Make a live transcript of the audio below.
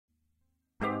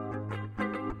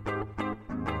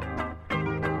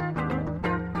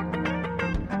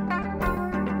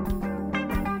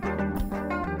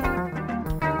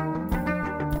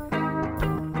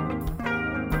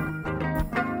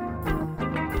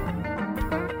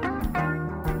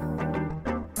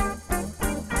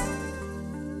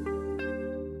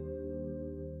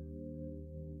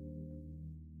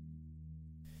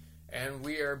And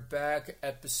we are back,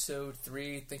 episode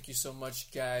 3. Thank you so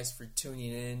much, guys, for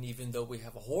tuning in, even though we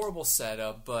have a horrible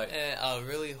setup, but... a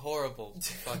really horrible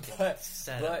fucking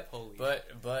setup.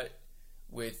 But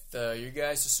with your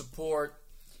guys' support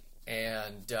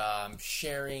and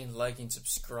sharing, liking,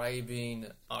 subscribing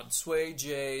on Sway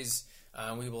Jays,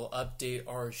 we will update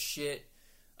our shit.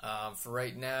 For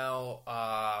right now,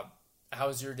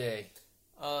 how's your day?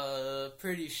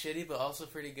 Pretty shitty, but also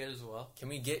pretty good as well. Can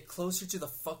we get closer to the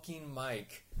fucking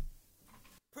mic?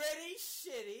 Pretty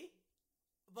shitty,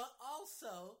 but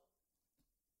also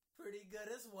pretty good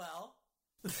as well.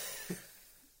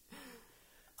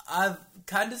 I'm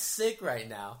kind of sick right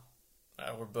now.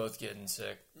 We're both getting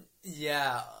sick.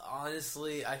 Yeah,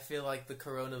 honestly, I feel like the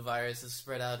coronavirus has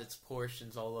spread out its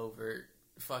portions all over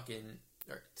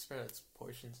spread out its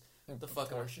portions. The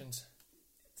fucking portions.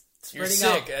 You're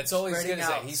sick. That's all he's gonna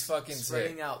say. He's fucking sick.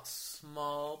 Spreading out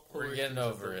small portions. We're getting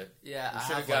over it. Yeah, you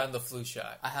should have gotten the flu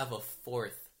shot. I have a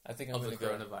fourth. I think I'm of gonna the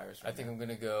coronavirus. I think I'm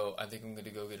gonna go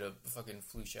get a fucking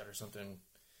flu shot or something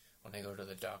when I go to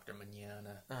the doctor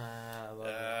mañana.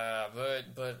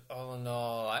 But all in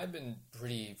all, I've been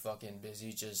pretty fucking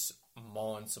busy, just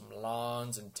mowing some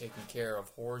lawns and taking care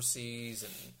of horsies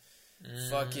and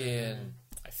fucking.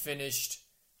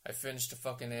 I finished a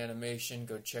fucking animation.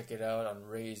 Go check it out on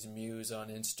Ray's Muse on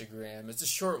Instagram. It's a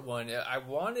short one. I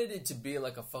wanted it to be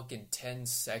like a fucking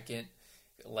 10-second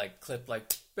like clip,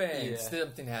 like bang,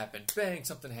 something happened, bang,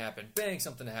 something happened, bang,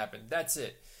 something happened. That's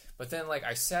it. But then like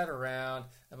I sat around.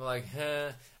 I'm like,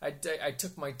 I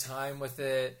took my time with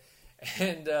it,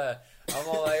 and I'm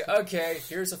all like, okay,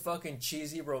 here's a fucking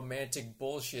cheesy romantic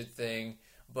bullshit thing.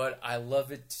 But I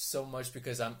love it so much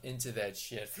because I'm into that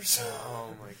shit for some.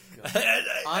 Oh my god!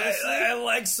 Honestly, I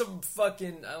like some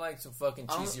fucking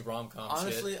cheesy rom-com shit.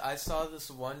 Honestly, I saw this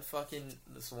one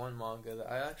manga that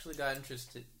I actually got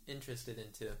interested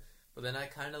into, but then I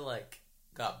kind of like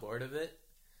got bored of it.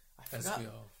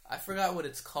 I forgot what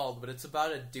it's called, but it's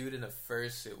about a dude in a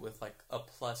fursuit with like a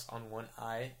plus on one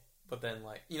eye. But then,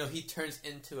 like, he turns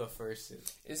into a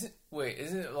fursuit. Isn't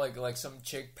it like some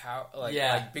chick power? Like,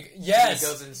 yeah. Like big, yes. He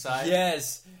goes inside.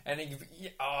 Yes. And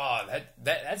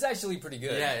that's actually pretty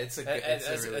good. Yeah, that's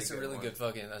a really good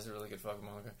fucking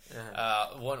manga.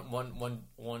 Uh-huh. One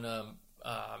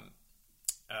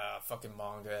fucking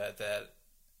manga that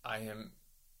I am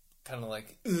kind of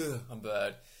like, I'm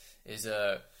bad, is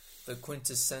the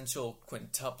Quintessential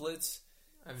Quintuplets.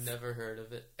 I've never heard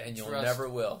of it, and you'll never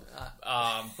will.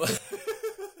 But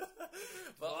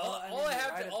all I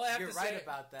have to say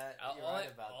about that. All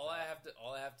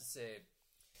I have to say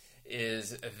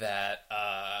is that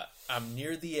I'm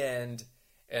near the end,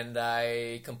 and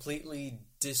I completely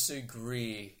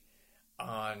disagree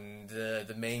on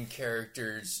the main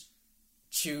character's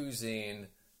choosing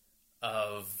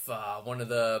of one of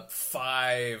the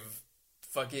 5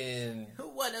 fucking...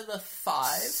 One of the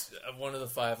 5? One of the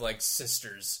 5, like,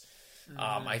 sisters.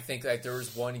 Mm. I think, like, there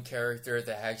was one character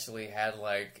that actually had,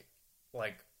 like,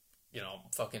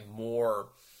 fucking more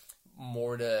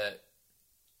to...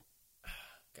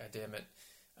 God damn it.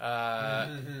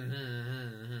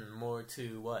 More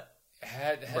to what?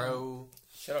 Bro.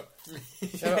 Shut up.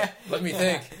 Let me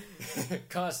think.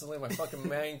 Constantly, my fucking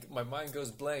mind goes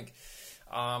blank.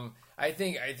 I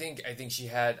think she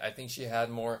had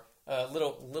more...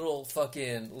 little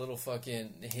fucking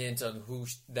hint on who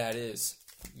that is.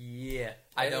 Yeah,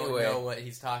 I don't know what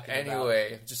he's talking about.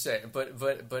 Anyway, just saying.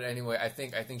 But anyway, I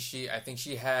think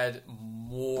she had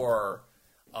more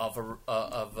of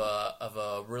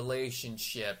a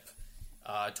relationship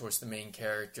towards the main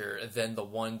character than the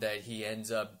one that he ends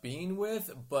up being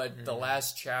with. But the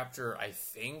last chapter, I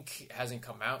think, hasn't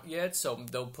come out yet, so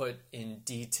they'll put in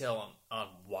detail on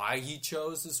why he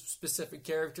chose this specific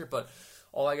character. But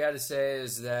all I gotta say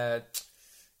is that,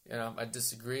 I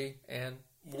disagree, and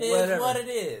whatever. It is what it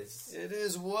is. It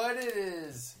is what it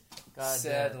is. God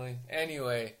sadly. Damn.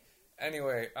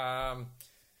 Anyway,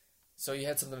 so you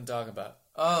had something to talk about.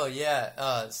 Oh,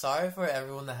 yeah. Sorry for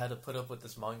everyone that had to put up with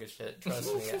this manga shit.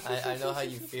 Trust me, I know how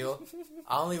you feel.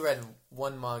 I only read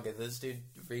one manga. This dude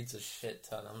reads a shit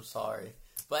ton. I'm sorry.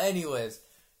 But anyways,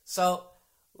 so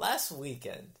last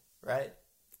weekend, right?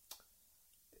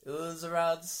 It was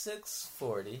around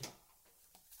 6:40.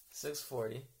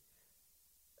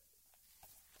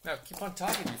 No, keep on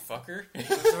talking, you fucker. It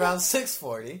was around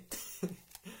 6:40.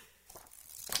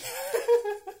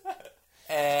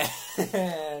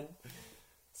 And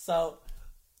so,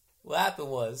 what happened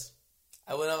was,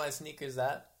 I went on my sneakers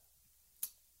app,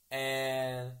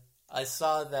 and I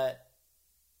saw that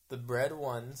the Bread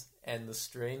Ones and the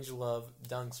Strange Love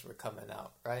Dunks were coming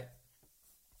out, right?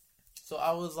 So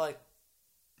I was like,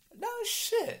 no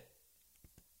shit.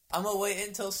 I'm gonna wait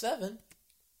until 7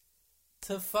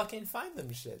 to fucking find them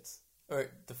shits.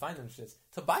 Or to find them shits.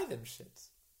 To buy them shits.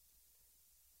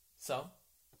 So,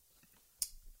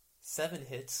 7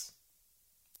 hits.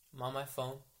 I'm on my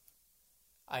phone.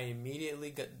 I immediately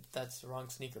got... That's the wrong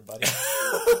sneaker, buddy.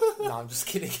 No, I'm just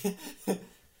kidding.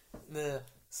 No.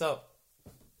 So,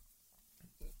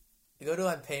 I go to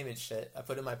my payment shit. I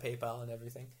put in my PayPal and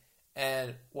everything.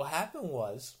 And what happened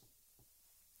was...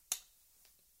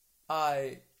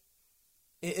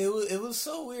 It was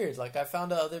so weird. Like, I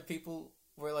found out other people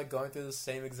were, like, going through the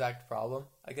same exact problem.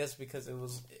 I guess because it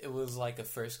was like a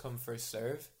first come, first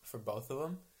serve for both of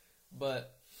them.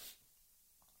 But...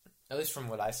 At least from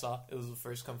what I saw, it was a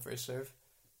first come, first serve.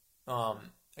 I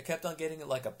kept on getting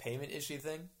like a payment issue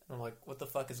thing. And I'm like, what the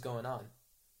fuck is going on?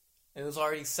 It was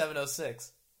already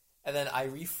 7:06. And then I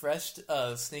refreshed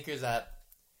Sneakers app.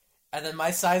 And then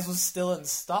my size was still in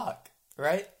stock,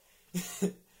 right?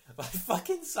 My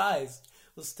fucking size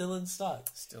was still in stock.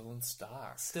 Still in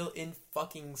stock. Still in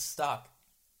fucking stock.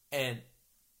 And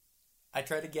I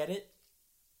tried to get it.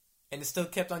 And it still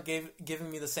kept on giving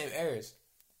me the same errors.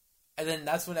 And then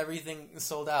that's when everything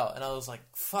sold out. And I was like,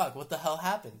 fuck, what the hell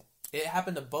happened? It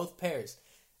happened to both pairs.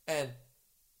 And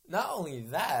not only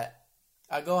that,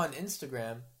 I go on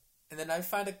Instagram, and then I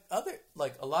find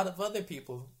a lot of other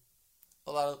people,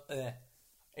 a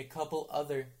couple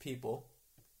other people,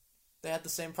 they had the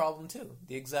same problem too.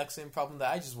 The exact same problem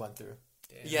that I just went through.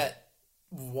 Damn. Yet,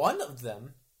 one of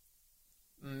them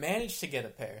managed to get a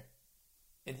pair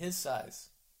in his size.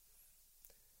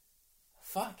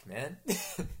 Fuck, man.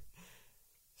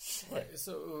 Wait,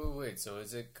 so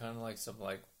is it kind of like some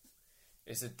like,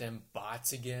 is it them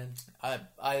bots again?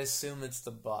 I assume it's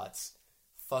the bots.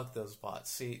 Fuck those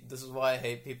bots. See, this is why I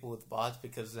hate people with bots,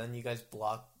 because then you guys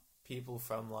block people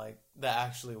from like that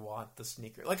actually want the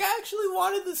sneaker. Like, I actually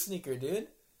wanted the sneaker, dude.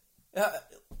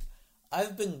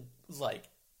 I've been like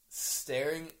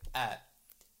staring at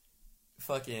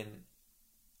fucking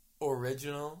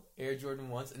original Air Jordan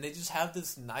 1s, and they just have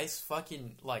this nice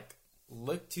fucking like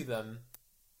look to them.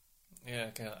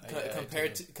 Yeah,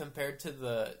 compared to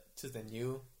the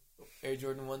new Air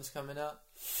Jordan 1s coming out,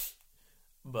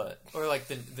 or like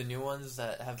the new ones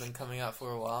that have been coming out for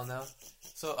a while now.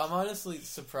 So I'm honestly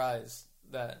surprised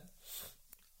that.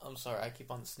 I'm sorry, I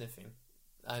keep on sniffing.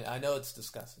 I know it's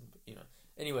disgusting, but you know.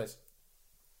 Anyways,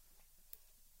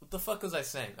 what the fuck was I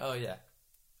saying? Oh yeah,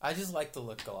 I just like the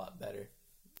look a lot better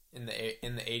in the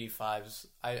 85s.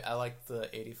 I like the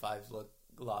 85s look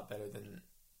a lot better than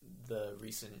the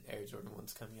recent Air Jordan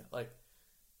 1s coming out. Like,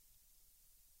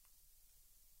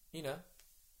 you know,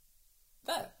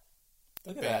 that.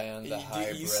 Look at that. The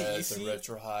hybrid, the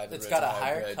retro high, the it's retro got a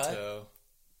higher cut. toe.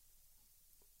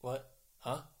 What?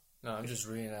 Huh? No, I'm just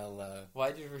reading out loud.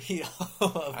 Why'd you read all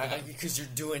of that? Because you're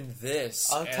doing this.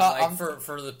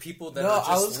 For the people that are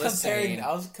just listening.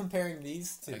 I was comparing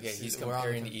these two. Okay, he's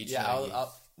comparing each. Yeah,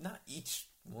 I'll, not each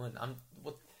one.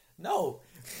 No,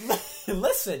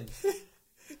 listen.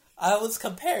 I was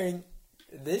comparing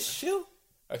this shoe.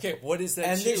 Okay, what is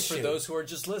that shoe for those who are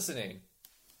just listening?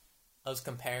 I was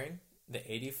comparing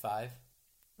the 85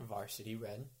 Varsity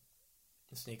Red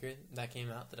sneaker that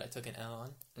came out that I took an L on.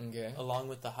 Okay. Along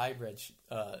with the hybrid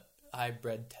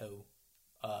toe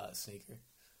sneaker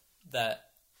that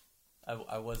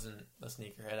I wasn't a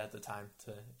sneakerhead at the time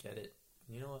to get it.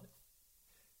 You know what?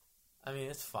 I mean,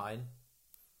 it's fine.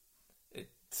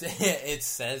 It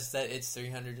says that it's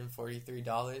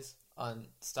 $343 on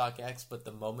StockX, but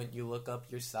the moment you look up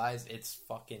your size, it's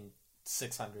fucking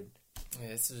 $600. Yeah,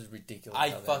 this is ridiculous.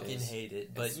 I fucking hate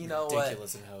it, but you know what?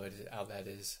 Ridiculous in how that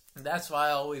is. That's why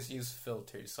I always use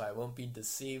filters, so I won't be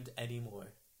deceived anymore.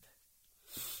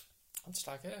 On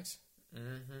StockX.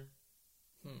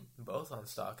 Mm-hmm. Both on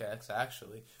StockX,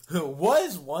 actually. It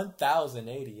was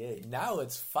 $1,088. Now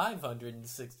it's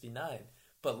 $569.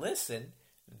 But listen,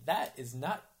 that is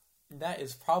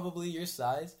probably your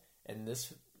size, and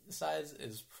this size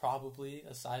is probably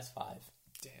a size 5.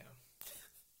 Damn.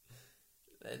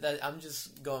 I'm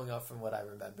just going off from what I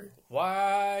remember.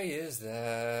 Why is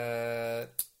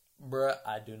that? Bruh,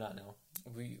 I do not know.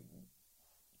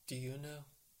 Do you know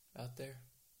out there?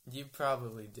 You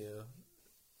probably do.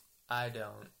 I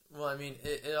don't. Well, I mean,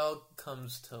 it all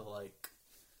comes to, like,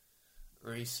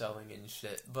 reselling and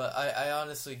shit. But I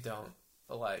honestly don't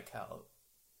like how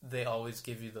they always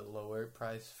give you the lower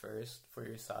price first for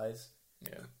your size.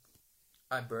 Yeah.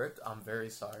 I burped. I'm very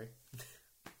sorry.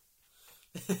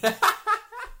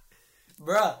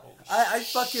 Bruh, I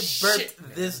fucking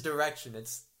burped this direction.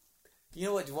 It's... You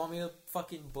know what? Do you want me to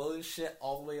fucking blow this shit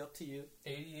all the way up to you?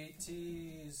 88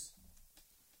 T's.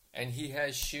 And he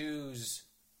has shoes.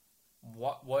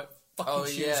 What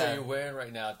fucking shoes are you wearing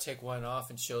right now? Take one off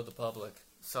and show the public.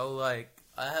 So, like,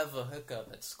 I have a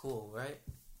hookup at school, right?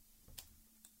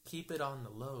 Keep it on the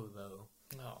low, though.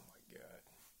 Oh, my God.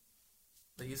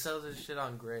 But he sells his shit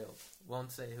on Grail.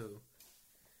 Won't say who.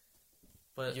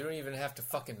 But you don't even have to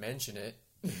fucking mention it.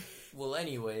 Well,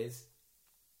 anyways,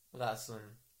 we got some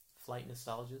flight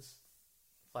nostalgias.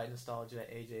 Flight nostalgia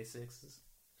at AJ6s.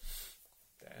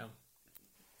 Damn.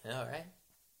 Alright.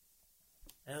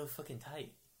 They were fucking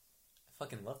tight. I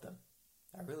fucking love them.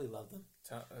 I really love them.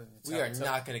 We are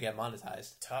not going to get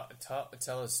monetized.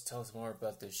 Tell us more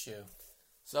about this shoe.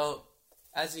 So,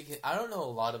 as you can, I don't know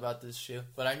a lot about this shoe,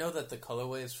 but I know that the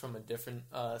colorway is from a different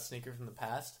sneaker from the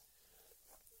past.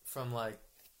 From, like,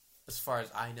 as far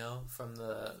as I know, from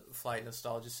the Flight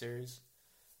Nostalgia series.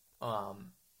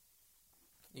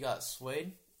 You got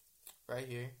suede right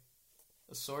here.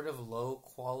 A sort of low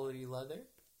quality leather.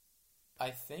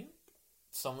 I think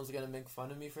someone's going to make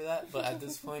fun of me for that, but at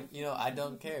this point, you know, I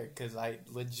don't care, because I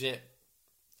legit,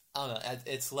 I don't know,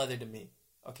 it's leather to me,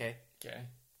 okay? Okay.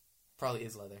 Probably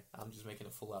is leather. I'm just making a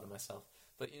fool out of myself.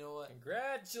 But you know what?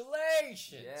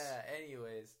 Congratulations! Yeah,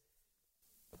 anyways.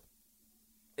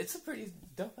 It's a pretty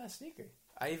dope-ass sneaker.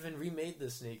 I even remade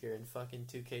this sneaker in fucking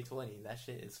 2K20. That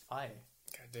shit is fire.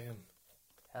 Goddamn.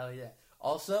 Hell yeah.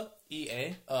 Also,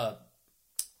 EA,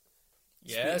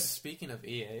 yes. Speaking of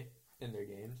EA in their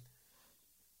games,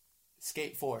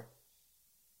 Skate 4.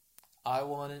 I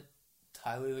want it.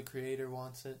 Tyler, the creator,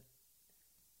 wants it.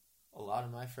 A lot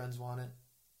of my friends want it.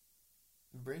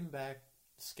 Bring back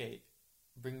Skate.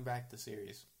 Bring back the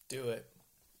series. Do it.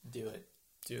 Do it.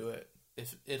 Do it.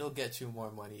 If it'll get you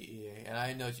more money, EA, and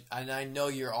I know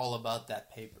you're all about that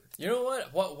paper. You know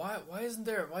what? Why isn't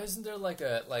there like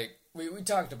we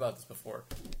talked about this before?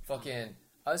 Fucking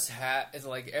it's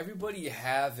like everybody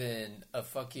having a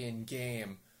fucking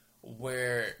game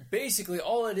where basically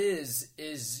all it is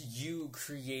you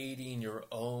creating your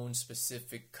own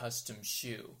specific custom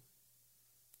shoe.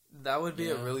 That would be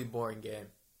a really boring game.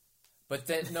 But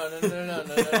then no.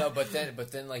 But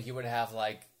then like you would have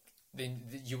like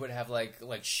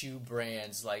shoe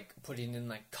brands like putting in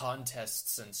like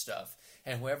contests and stuff,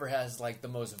 and whoever has like the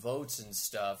most votes and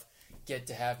stuff get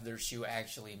to have their shoe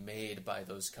actually made by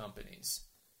those companies.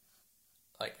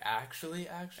 Like actually.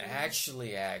 That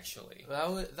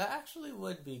actually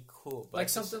would be cool. But like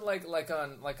something like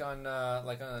on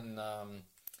I'm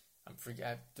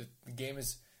forget the game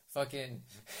is fucking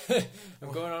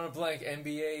I'm going on a blank.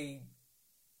 NBA,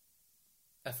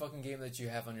 a fucking game that you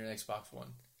have on your Xbox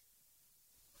One.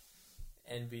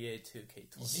 NBA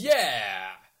 2K20.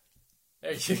 Yeah,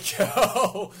 there you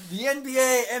go. The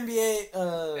NBA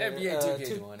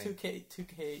 2K20.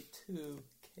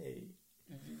 2K.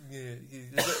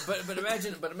 But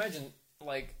imagine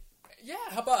like, yeah.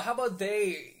 How about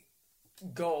they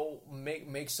go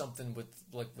make something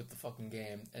with the fucking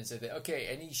game and say that, okay,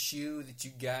 any shoe that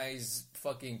you guys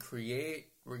fucking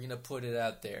create, we're gonna put it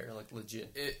out there like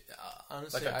legit.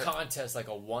 Honestly, like a contest, like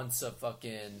a once a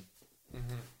fucking.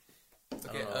 Mm-hmm.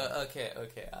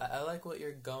 Okay. I like what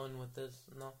you're going with this.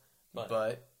 No,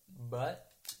 but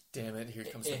damn it! Here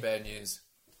comes the bad news.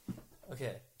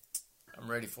 Okay,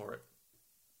 I'm ready for it.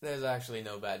 There's actually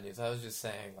no bad news. I was just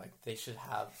saying, like, they should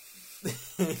have,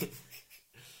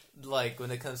 like, when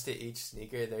it comes to each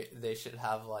sneaker, they should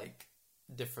have, like,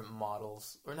 different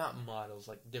models, or not models,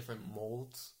 like, different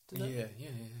molds to them. Yeah.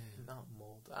 Not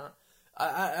mold. I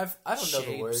don't know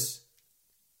the word.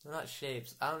 Not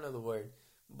shapes. I don't know the word.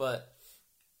 But,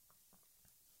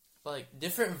 like,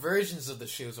 different versions of the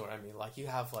shoes, what I mean. Like, you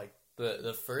have, like,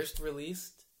 the first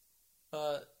released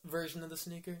version of the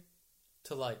sneaker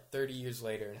to, like, 30 years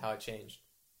later and how it changed.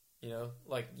 You know?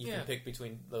 Like, you can pick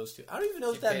between those two. I don't even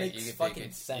know if that makes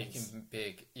fucking sense.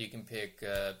 You can pick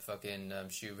fucking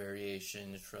shoe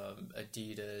variations from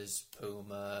Adidas,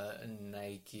 Puma,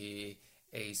 Nike,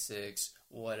 Asics,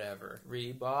 whatever.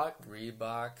 Reebok.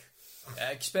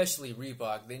 Especially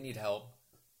Reebok. They need help.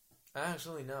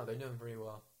 Actually, no. They're doing pretty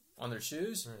well. On their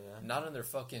shoes? Oh, yeah. Not on their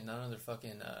fucking, in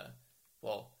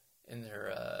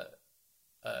their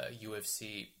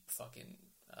UFC fucking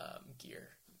gear.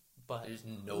 But there's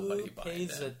nobody who buying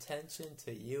pays them. attention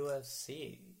to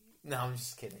UFC? No, I'm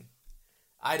just kidding.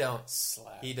 I don't.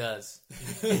 Slap. He does.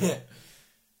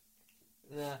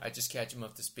 Nah. I just catch him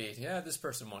up to speed. Yeah, this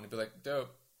person wanted to be like,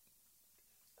 dope.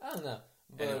 I don't know.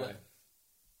 But, Anyway.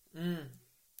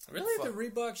 Really? The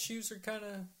Reebok shoes are kind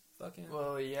of fucking...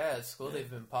 Well, yeah, at school they've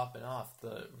been popping off.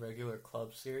 The regular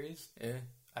club series. Yeah.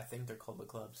 I think they're called the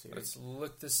club series. Let's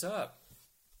look this up.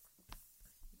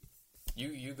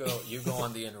 You go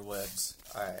on the interwebs.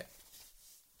 Alright.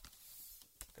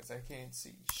 Because I can't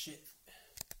see shit.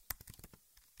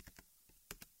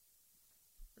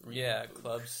 Yeah,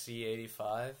 Club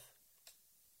C85.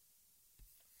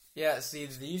 Yeah, see,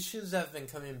 these shoes have been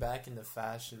coming back into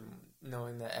fashion,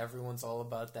 knowing that everyone's all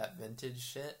about that vintage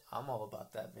shit. I'm all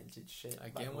about that vintage shit.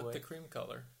 Again with the cream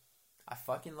color. I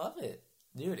fucking love it.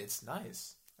 Dude, it's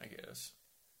nice. I guess.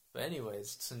 But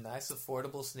anyways, it's a nice,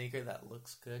 affordable sneaker that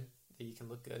looks good, that you can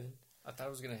look good in. I thought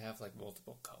it was going to have, like,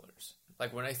 multiple colors.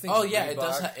 Like, when I think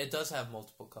Reebok, it does have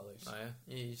multiple colors. Oh,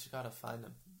 yeah? You just gotta find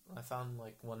them. I found,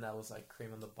 like, one that was, like,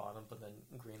 cream on the bottom, but then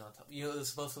green on top. You know, it was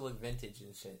supposed to look vintage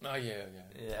and shit. Oh, yeah.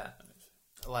 Yeah.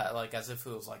 Like, as if it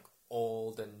was, like,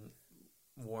 old and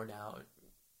worn out.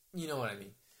 You know what I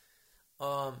mean.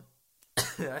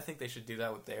 I think they should do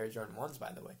that with the Air Jordan 1s,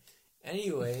 by the way.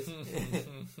 Anyways.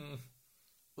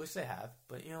 Which they have,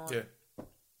 but you know what? Yeah.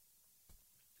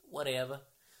 Whatever.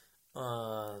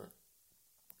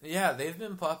 Yeah, they've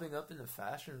been popping up in the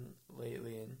fashion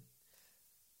lately, and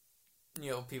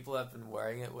you know, people have been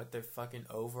wearing it with their fucking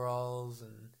overalls.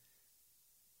 And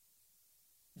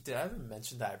did I ever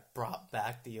mention that I brought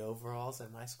back the overalls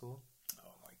at my school?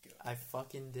 Oh my god, I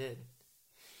fucking did.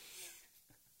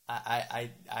 I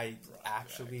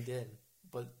actually did,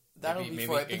 but that'll be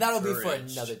for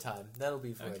another time. That'll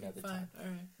be for another time. All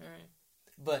right.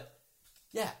 But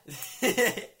yeah,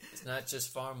 it's not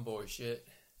just farm boy shit.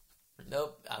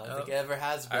 Nope, I don't think it ever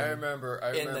has been. I remember.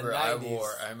 I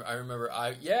wore. I remember.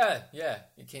 Yeah.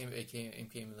 It came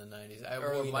in the 90s. I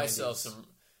wore myself 90s. Some.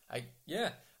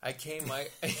 I came my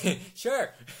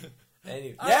sure.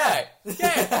 Anyway, yeah.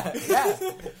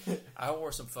 I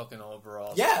wore some fucking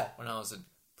overalls. Yeah. When I was in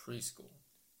preschool,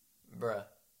 bruh.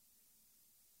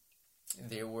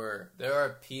 There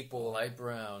are people light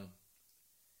brown.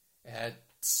 It had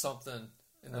something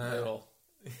in the middle,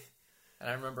 and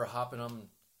I remember hopping on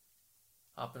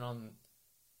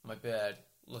my bed,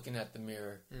 looking at the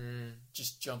mirror,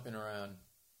 just jumping around.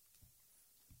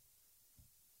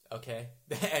 Okay.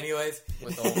 Anyways,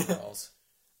 with overalls.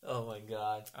 Oh my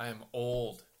god, I am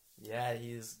old. Yeah,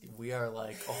 we are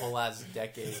like a whole ass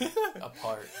decade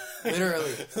apart.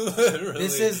 Literally.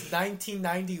 This is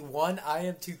 1991. I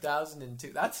am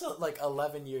 2002. That's like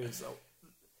 11 years old.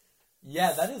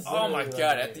 Yeah, that is. Oh my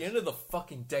god! At the end of the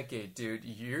fucking decade, dude,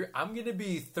 I'm gonna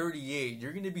be 38.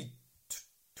 You're gonna be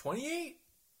 28,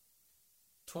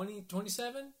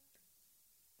 27.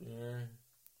 Yeah.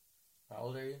 How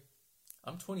old are you?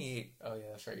 I'm 28. Oh yeah,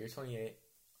 that's right. You're 28.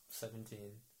 17.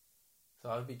 So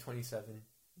I would be 27.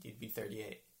 You'd be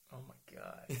 38. Oh my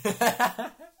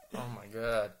god. Oh my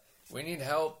god. We need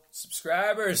help.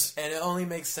 Subscribers. And it only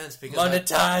makes sense because...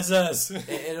 Monetize us.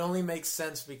 It only makes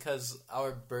sense because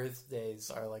our birthdays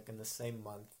are like in the same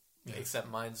month. Yeah. Except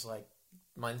mine's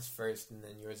first and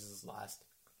then yours is last.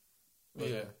 But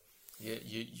yeah.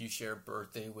 You share a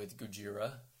birthday with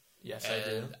Gujira. Yes, I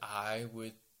do. And I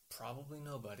with probably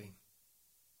nobody.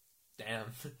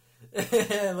 Damn.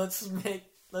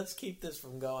 Let's keep this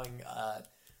from going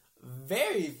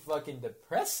very fucking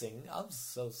depressing. I'm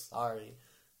so sorry.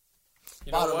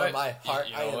 Bottom of my heart,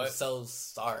 I am so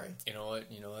sorry. You know what?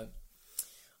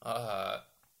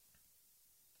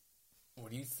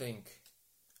 What do you think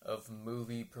of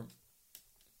movie?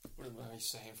 What am I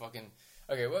saying? Fucking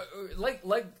okay.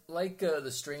 Like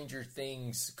the Stranger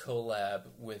Things collab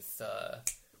with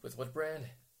what brand?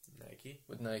 Nike.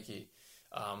 With Nike.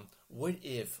 What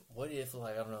if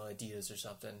like I don't know, Adidas or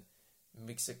something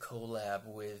mix a collab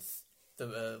with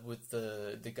the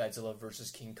Godzilla versus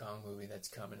King Kong movie that's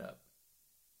coming up?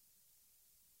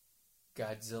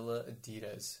 Godzilla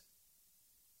Adidas.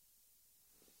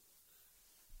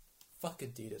 Fuck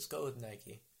Adidas. Go with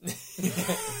Nike.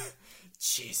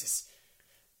 Jesus.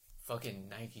 Fucking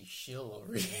Nike shill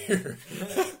over here.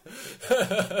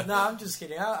 No, I'm just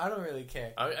kidding. I don't really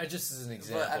care. I just as an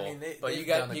example. But, I mean,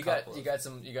 you got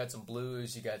some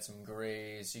blues, you got some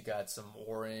grays, you got some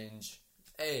orange.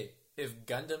 Hey, if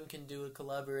Gundam can do a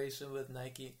collaboration with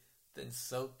Nike, then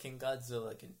so can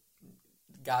Godzilla.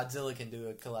 Godzilla can do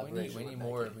a collaboration. We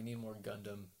need more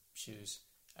Gundam shoes.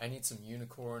 I need some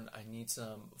Unicorn. I need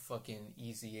some fucking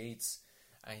Easy 8s.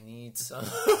 I need some.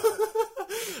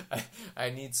 I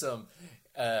need some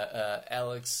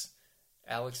Alex's.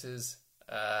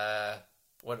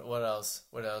 What else?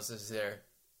 What else is there?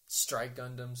 Strike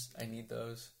Gundams. I need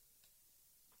those.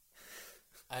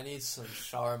 I need some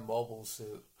Char mobile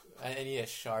suit. I need a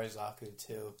Char Zaku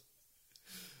too.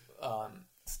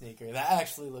 Sneaker that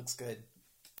actually looks good.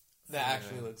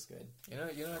 Looks good.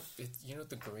 You know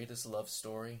the greatest love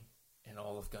story in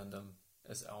all of Gundam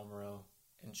is Elmero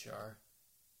and Char,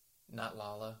 not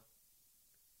Lala.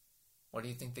 Why do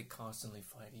you think they constantly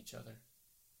fight each other?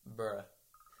 Bruh.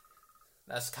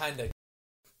 That's kind of...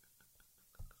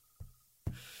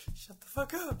 Shut the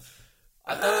fuck up.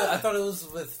 I thought it was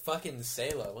with fucking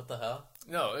Sailor. What the hell?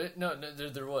 No,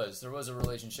 there was a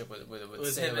relationship with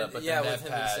Sailor, but yeah, then with that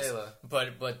him and passed. Sailor. But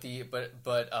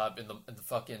in the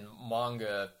fucking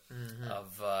manga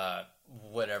of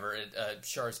whatever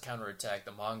Char's Counterattack,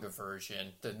 the manga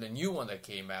version, the new one that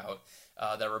came out,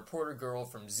 that reporter girl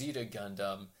from Zeta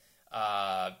Gundam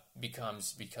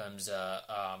becomes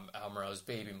Amuro's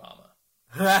baby mama.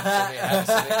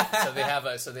 So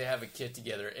they have a kid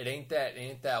together. It ain't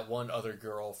that one other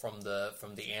girl from the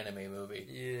anime movie.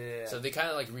 Yeah. So they kind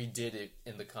of like redid it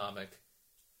in the comic.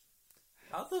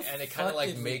 How the and it kind of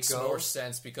like makes more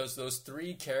sense because those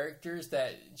three characters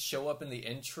that show up in the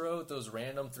intro, those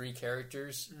random three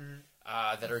characters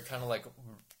that are kind of like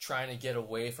trying to get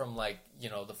away from like, you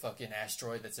know, the fucking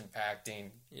asteroid that's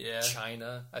impacting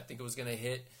China, I think it was gonna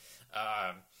hit.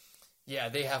 Yeah,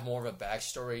 they have more of a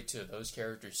backstory to those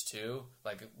characters too,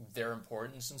 like their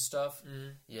importance and stuff.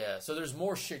 Yeah, so there's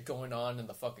more shit going on in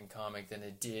the fucking comic than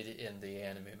it did in the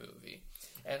anime movie.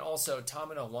 And also,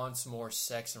 Tamino wants more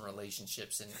sex and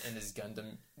relationships in his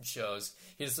Gundam shows.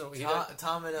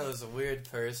 Tamino is a weird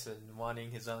person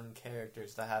wanting his own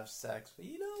characters to have sex, but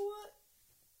you know what?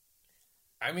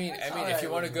 I mean, if you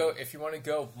want to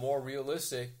go more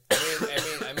realistic,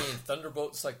 I mean,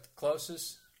 Thunderbolt's like the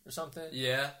closest. Or something.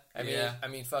 Yeah. I mean,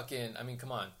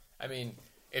 come on. I mean,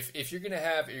 if you're gonna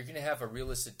have a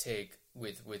realistic take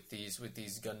with these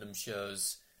Gundam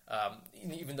shows,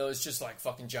 even though it's just like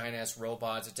fucking giant ass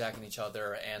robots attacking each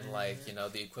other and like, you know,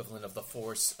 the equivalent of the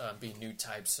Force being new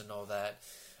types and all that,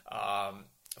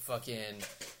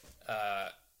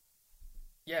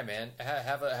 yeah, man,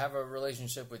 have a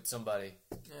relationship with somebody.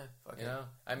 Yeah. You know,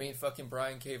 I mean, fucking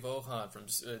Brian K. Vaughan from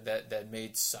that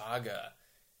made Saga.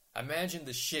 Imagine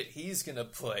the shit he's gonna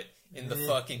put in the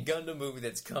fucking Gundam movie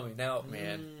that's coming out,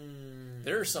 man.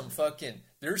 There's some fucking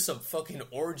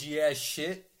orgy ass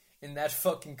shit in that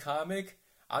fucking comic.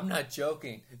 I'm not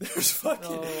joking. There's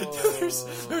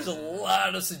there's a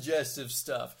lot of suggestive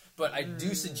stuff, but I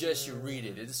do suggest you read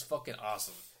it. It is fucking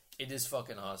awesome. It is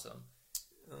fucking awesome.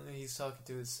 He's talking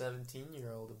to his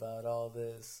 17-year-old about all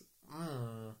this.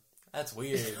 That's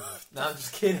weird. No, I'm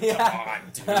just kidding. Come on,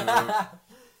 dude.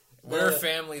 We're a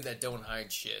family that don't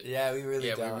hide shit. Yeah, we really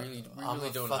don't. We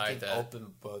really don't hide that. Open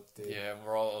book, dude. Yeah,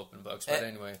 we're all open books. But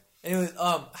anyway. Anyways,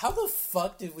 how the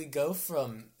fuck did we go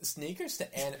from sneakers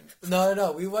to anime?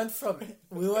 No, we went from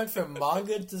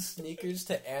manga to sneakers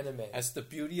to anime. That's the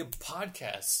beauty of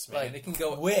podcasts, man. Like, it can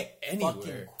go anywhere.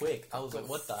 Fucking quick. I was like,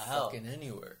 what the hell? Fucking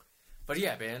anywhere. But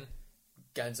yeah, man.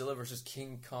 Godzilla versus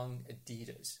King Kong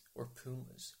Adidas or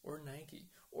Pumas or Nike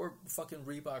or fucking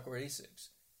Reebok or Asics.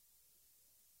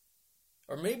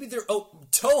 Or maybe they're... Oh,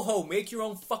 Toho, make your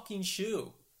own fucking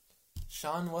shoe.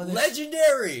 Sean Weatherspoon.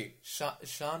 Legendary! Sean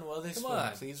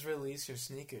Weatherspoon, please release your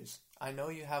sneakers. I know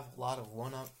you have a lot of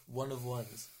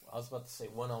one-of-ones. I was about to say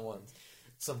one-on-ones.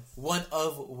 Some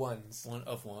one-of-ones.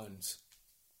 One-of-ones.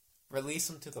 Release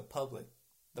them to the public.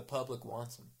 The public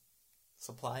wants them.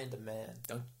 Supply and demand.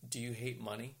 Do you hate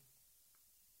money?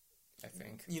 I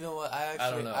think. You know what? I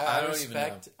don't know.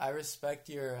 I respect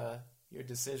your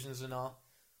decisions and all,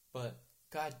 but...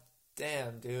 God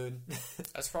damn, dude.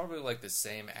 That's probably like the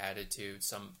same attitude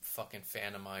some fucking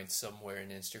fan of mine somewhere in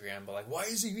Instagram, but like, why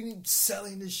is he even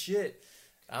selling this shit?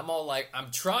 I'm all like,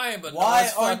 I'm trying, but why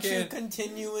aren't you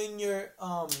continuing your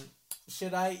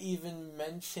should I even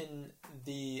mention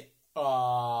the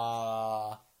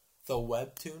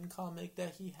webtoon comic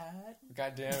that he had?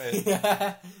 God damn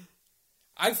it.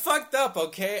 I fucked up,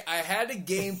 okay? I had a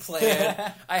game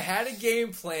plan.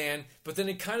 But then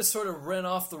it kind of sort of ran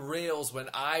off the rails when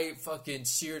I fucking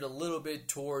steered a little bit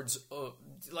towards,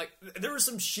 like, there was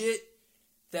some shit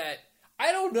that,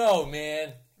 I don't know,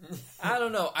 man. I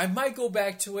don't know. I might go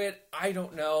back to it. I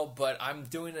don't know, but I'm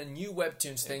doing a new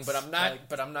Webtoons thing, but I'm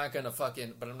not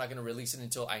gonna release it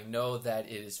until I know that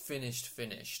it is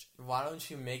finished. Why don't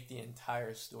you make the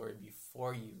entire story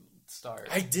before you start?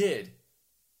 I did.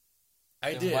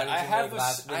 I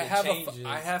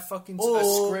have fucking a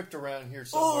script around here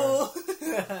somewhere.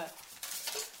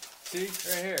 See,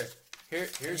 right here.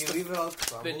 Here's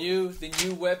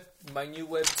my new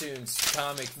Webtoons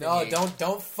comic thingy. No,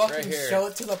 don't fucking show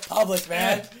it to the public,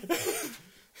 man.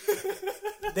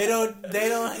 They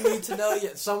don't need to know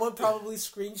yet. Someone probably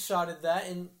screenshotted that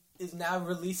and is now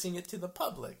releasing it to the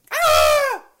public.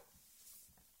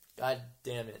 God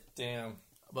damn it. Damn.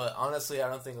 But honestly, I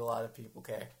don't think a lot of people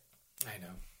care. I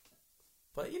know.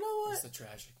 But you know what? That's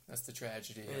the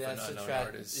tragedy of an unknown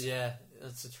artist. Yeah,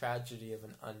 it's the tragedy of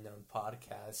an unknown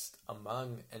podcast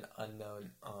among an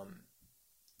unknown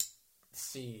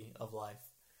sea of life.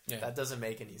 Yeah. That doesn't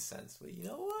make any sense. But you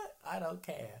know what? I don't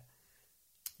care.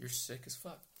 You're sick as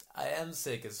fuck. I am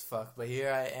sick as fuck, but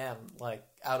here I am. Like,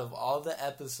 out of all the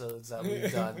episodes that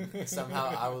we've done,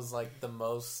 somehow I was like the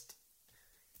most,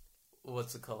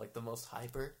 what's it called? Like the most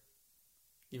hyper?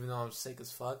 Even though I'm sick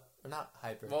as fuck? Or not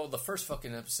hyper. Well, the first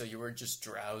fucking episode, you were just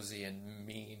drowsy and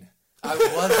mean. I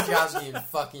was drowsy and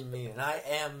fucking mean, and I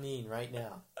am mean right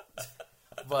now.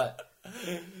 But...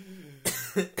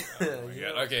 Oh my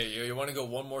God. Okay, you want to go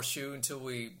one more shoe until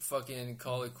we fucking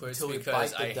call it quits? Until we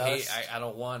because bite the dust? I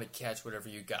don't want to catch whatever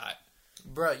you got.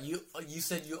 Bruh, you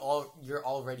said you're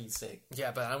already sick.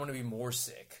 Yeah, but I want to be more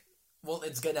sick. Well,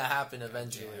 it's gonna happen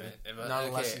eventually. Not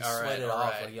unless you sweat it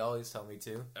off like you always tell me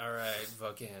to. Alright,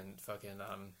 fucking,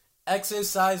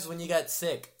 Exercise when you get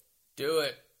sick. do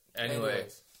it. Anyway,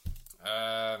 Anyways.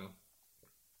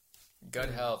 gut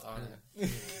health on it.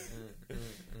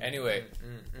 Anyway,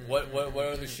 what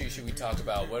other shoe should we talk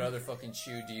about? What other fucking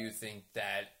shoe do you think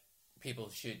that people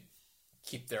should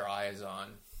keep their eyes on?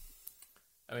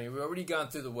 I mean, we've already gone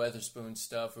through the Weatherspoon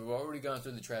stuff. We've already gone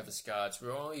through the Travis Scotts.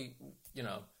 We're only,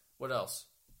 what else?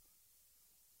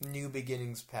 New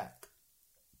Beginnings pack.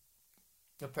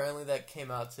 Apparently that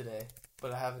came out today,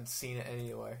 but I haven't seen it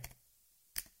anywhere.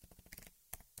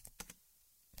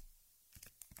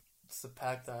 It's the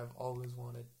pack that I've always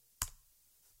wanted.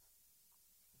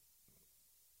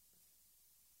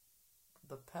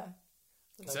 The pack.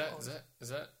 Is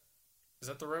that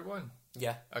the right one?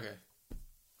 Yeah. Okay.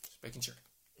 Just making sure.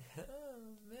 Oh,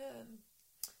 man.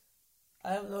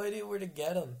 I have no idea where to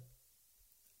get them.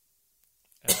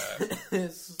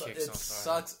 It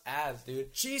sucks ass,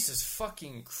 dude. Jesus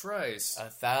fucking Christ.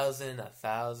 1,000.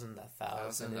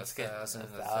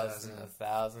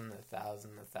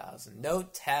 No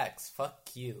tax. Fuck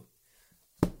you.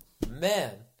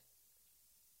 Man.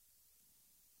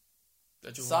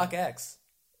 Sock X.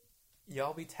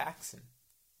 Y'all be taxing.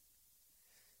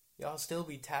 Y'all still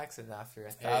be taxing after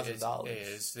 $1,000.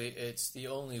 It's the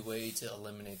only way to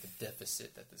eliminate the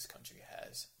deficit that this country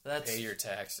has. Pay your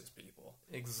taxes, people.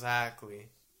 Exactly.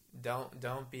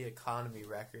 Don't be economy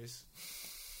wreckers.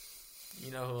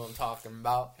 You know who I'm talking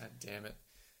about. God damn it.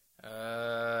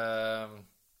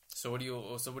 So what do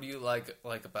you like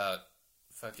about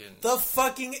fucking the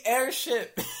fucking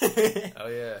airship?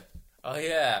 Oh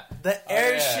yeah. The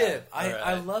airship. Yeah.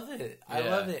 I love it. I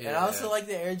love it. And I also like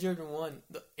the Air Jordan 1.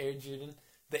 The Air Jordan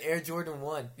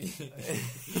 1. The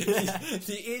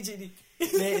Air Jordan.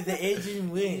 The Air Jordan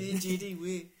 1.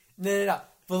 No.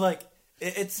 But like,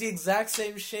 it's the exact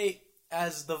same shape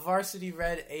as the Varsity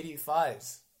Red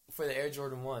 85s for the Air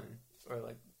Jordan 1. Or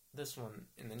like this one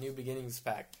in the New Beginnings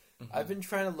pack. Mm-hmm. I've been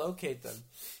trying to locate them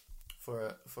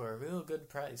for a real good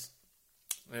price.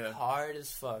 Yeah. Hard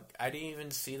as fuck. I didn't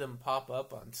even see them pop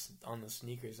up on the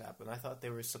sneakers app, and I thought they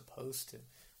were supposed to.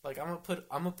 Like, I'm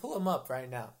gonna pull them up right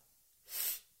now.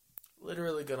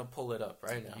 Literally gonna pull it up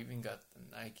right now. You even got the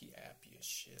Nike app, you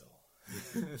shill.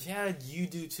 Yeah, you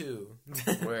do too.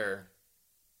 Where?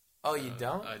 Oh, you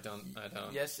don't? I don't.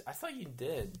 Yes, I thought you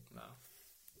did. No.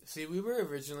 See, we were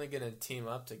originally gonna team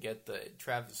up to get the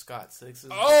Travis Scott 6s.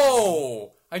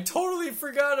 Oh! I totally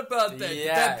forgot about that.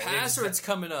 Yeah, that password's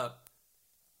coming up.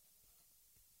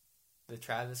 The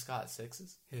Travis Scott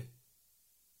 6s? Yeah.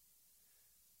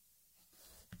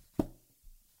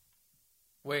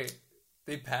 Wait,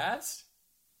 they passed?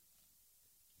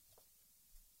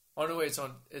 Oh no, wait,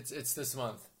 it's this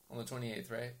month on the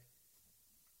 28th, right?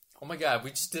 Oh my God, we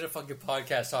just did a fucking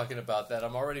podcast talking about that.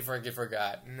 I'm already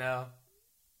forgot. No.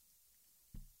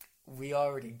 We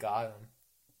already got them.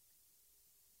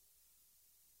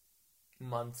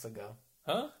 Months ago.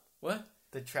 Huh? What?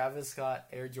 The Travis Scott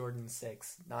Air Jordan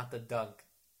 6, not the Dunk.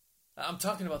 I'm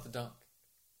talking about the Dunk.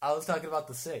 I was talking about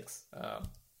the 6. Oh.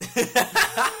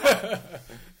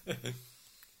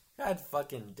 God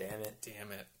fucking damn it.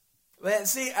 Damn it. Man,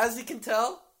 see, as you can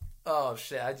tell... Oh,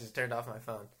 shit, I just turned off my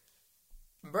phone.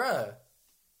 Bruh.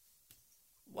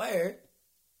 Where?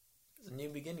 It's a New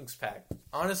Beginnings pack.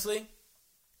 Honestly,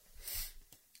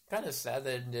 kind of sad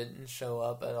that it didn't show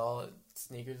up at all at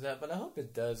Sneakers App, but I hope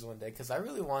it does one day, because I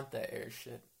really want that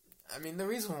airship. I mean, the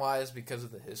reason why is because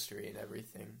of the history and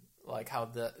everything. Like how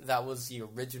that was the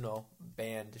original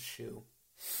banned shoe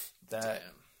that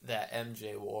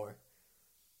MJ wore.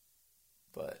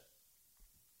 But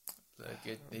look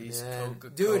at these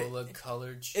Coca-Cola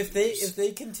colored shoes. If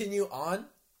they continue on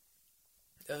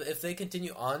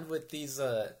with these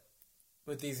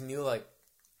new, like,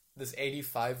 this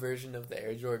 85 version of the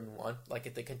Air Jordan 1, like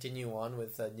if they continue on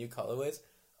with new colorways,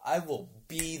 I will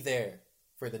be there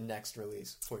for the next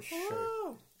release for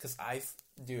sure. Because I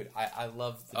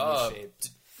love the new shape.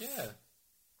 Yeah.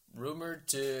 Rumored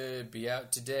to be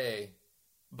out today.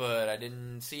 But I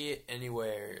didn't see it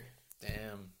anywhere.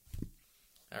 Damn.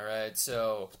 All right,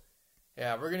 so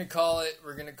yeah, we're gonna call it.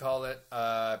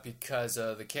 Because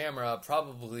the camera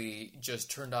probably just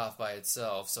turned off by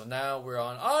itself. So now we're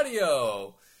on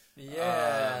audio.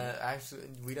 Yeah, actually,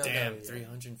 we don't know. Damn, Yet.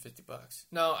 $350.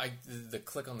 No, the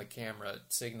click on the camera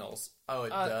signals. Oh, it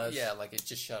does. Yeah, like it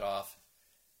just shut off.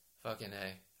 Fucking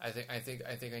A. I think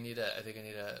I need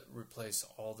to replace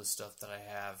all the stuff that I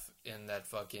have in that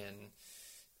fucking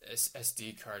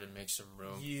SD card and make some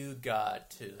room. You got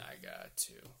to. I got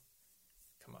to.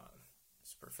 Come on,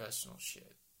 it's professional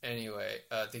shit. Anyway,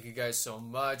 thank you guys so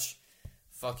much.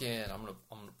 Fucking, I'm gonna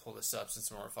pull this up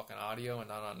since we're on fucking audio and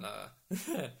not on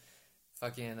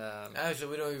fucking.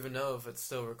 Actually, we don't even know if it's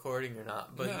still recording or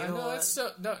not. But no, you know what? It's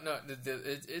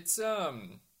it's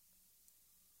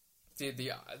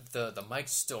the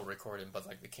mic's still recording, but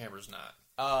like the camera's not.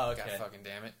 Oh, okay. God fucking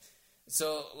damn it.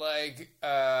 So like,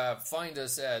 find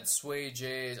us at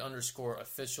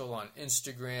SwayJs_official on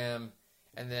Instagram,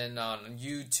 and then on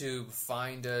YouTube,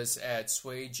 find us at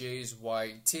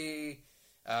SwayJsYT.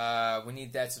 We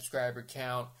need that subscriber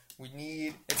count.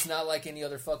 It's not like any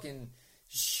other fucking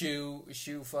shoe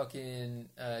fucking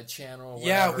channel. Or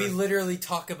yeah, whatever. we literally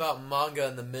talk about manga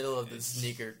in the middle of the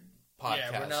sneaker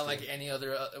podcast. Yeah, we're not like any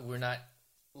other. We're not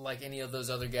like any of those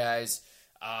other guys.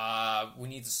 We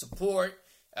need the support.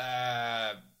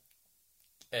 I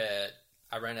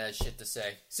ran out of shit to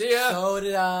say. See ya. So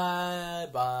did I.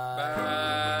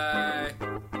 Bye.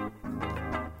 Bye.